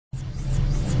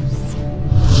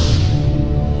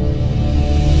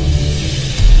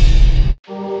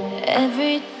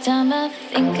time I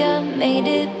think I made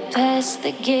it past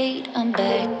the gate, I'm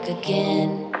back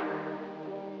again.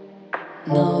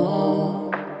 No,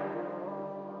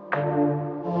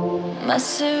 my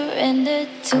surrender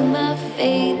to my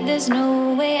fate, there's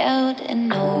no way out and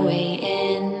no way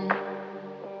in.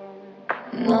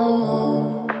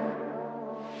 No,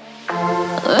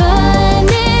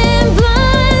 running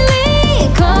blindly,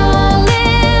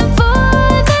 calling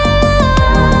for the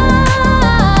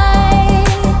light,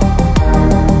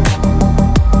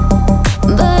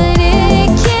 but it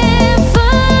can't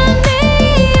find me.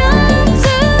 I'm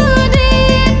too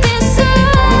deep inside.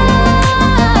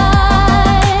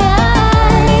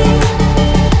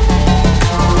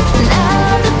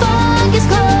 Now the fog is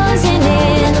closing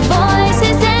in, the voice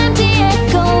is empty,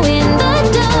 echo in the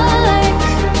dark,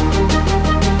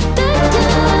 the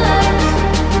dark.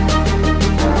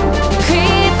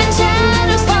 Creeping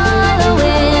shadows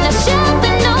following, I shout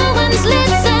but no one's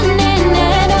listening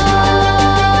at all.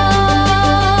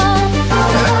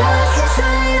 Lost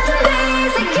inside the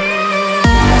maze again.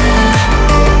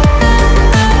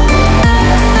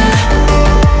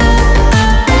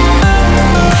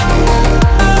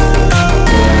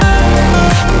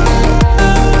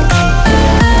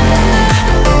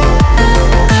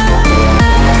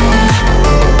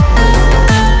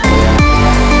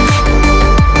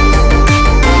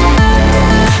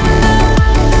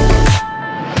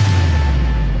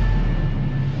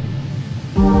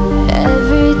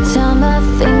 Every time I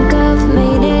think I've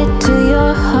made it to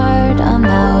your heart, I'm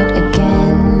out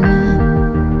again.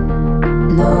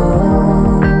 No,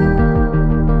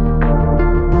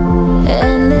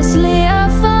 endlessly I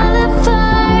fall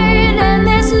apart, and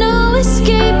there's no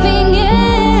escaping it.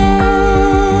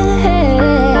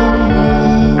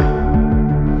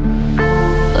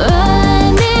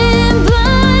 Running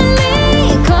blindly,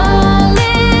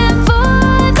 calling for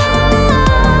the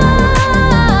light,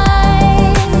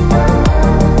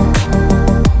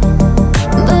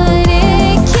 but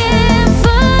it can't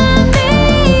find me.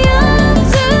 I'm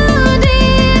too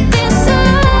deep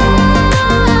inside.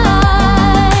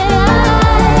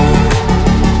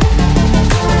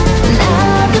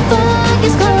 Now the fog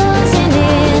is closing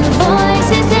in, the voice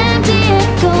is empty,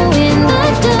 echo in the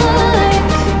dark,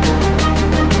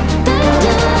 the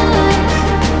dark.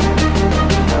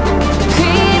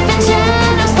 Creeping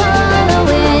shadows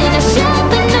following, I shout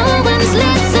but no one's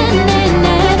listening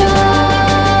at all.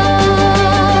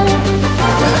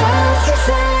 Lost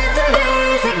inside the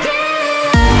maze again.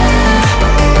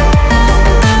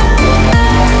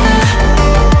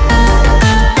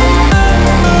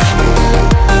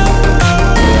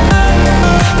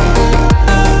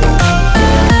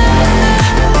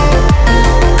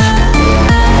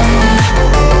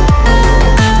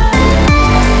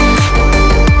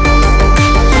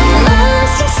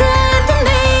 Lost inside the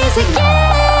maze again.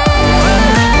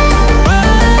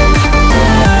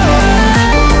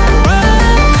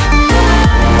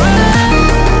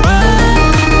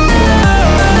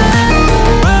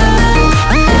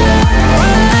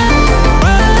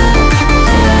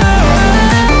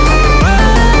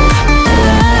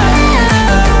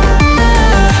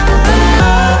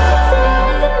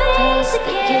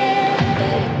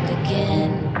 Back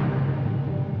again.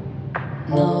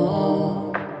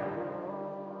 No,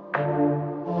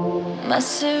 my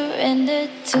surrender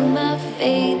to my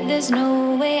fate, there's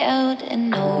no way out and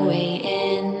no way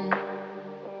in.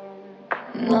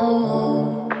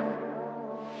 No,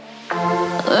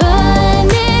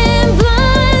 running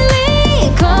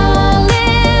blindly,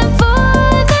 calling for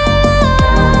the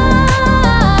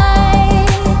light,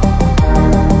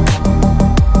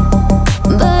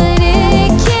 but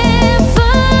it can't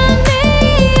find me.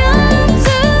 I'm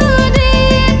too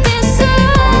deep inside.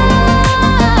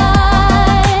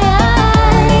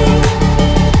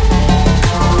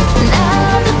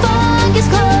 Now the fog is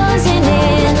closing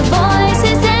in,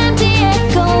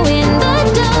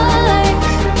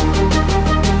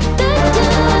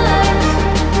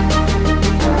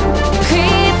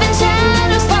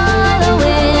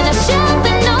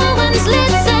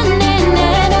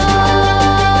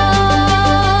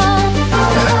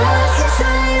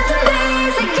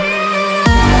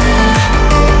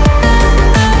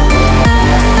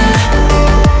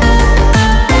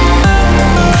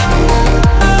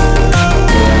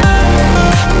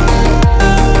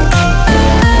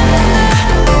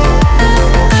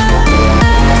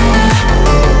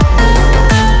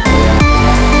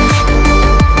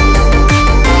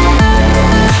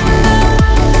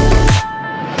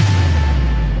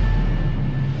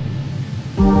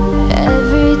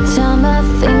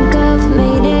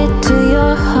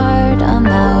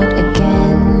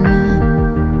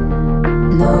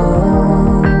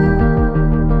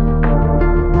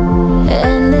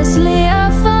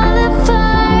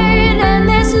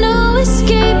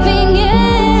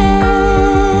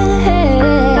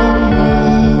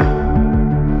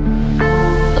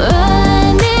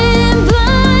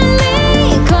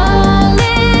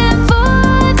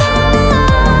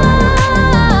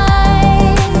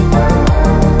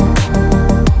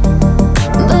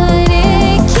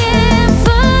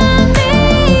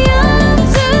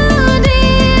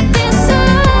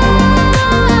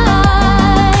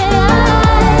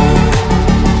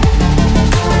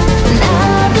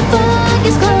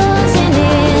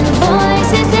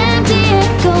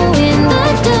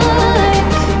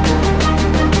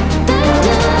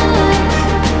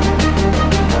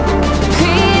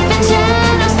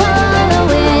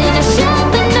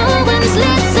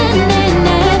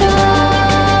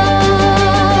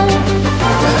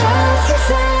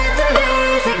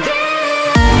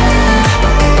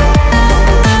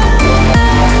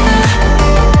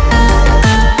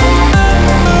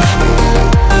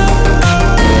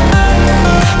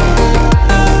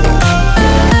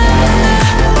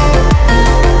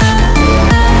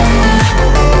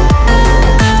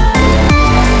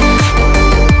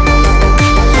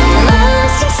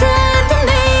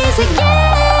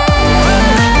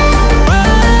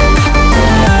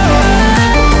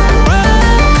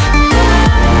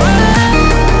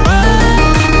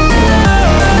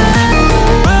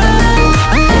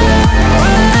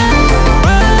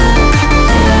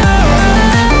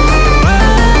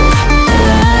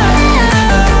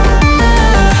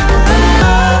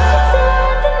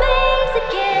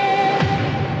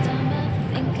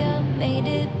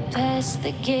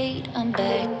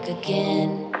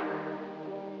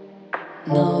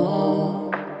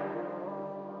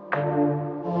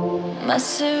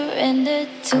 must surrender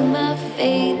to my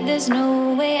fate. There's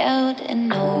no way out and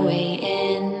no way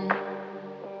in.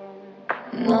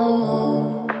 No.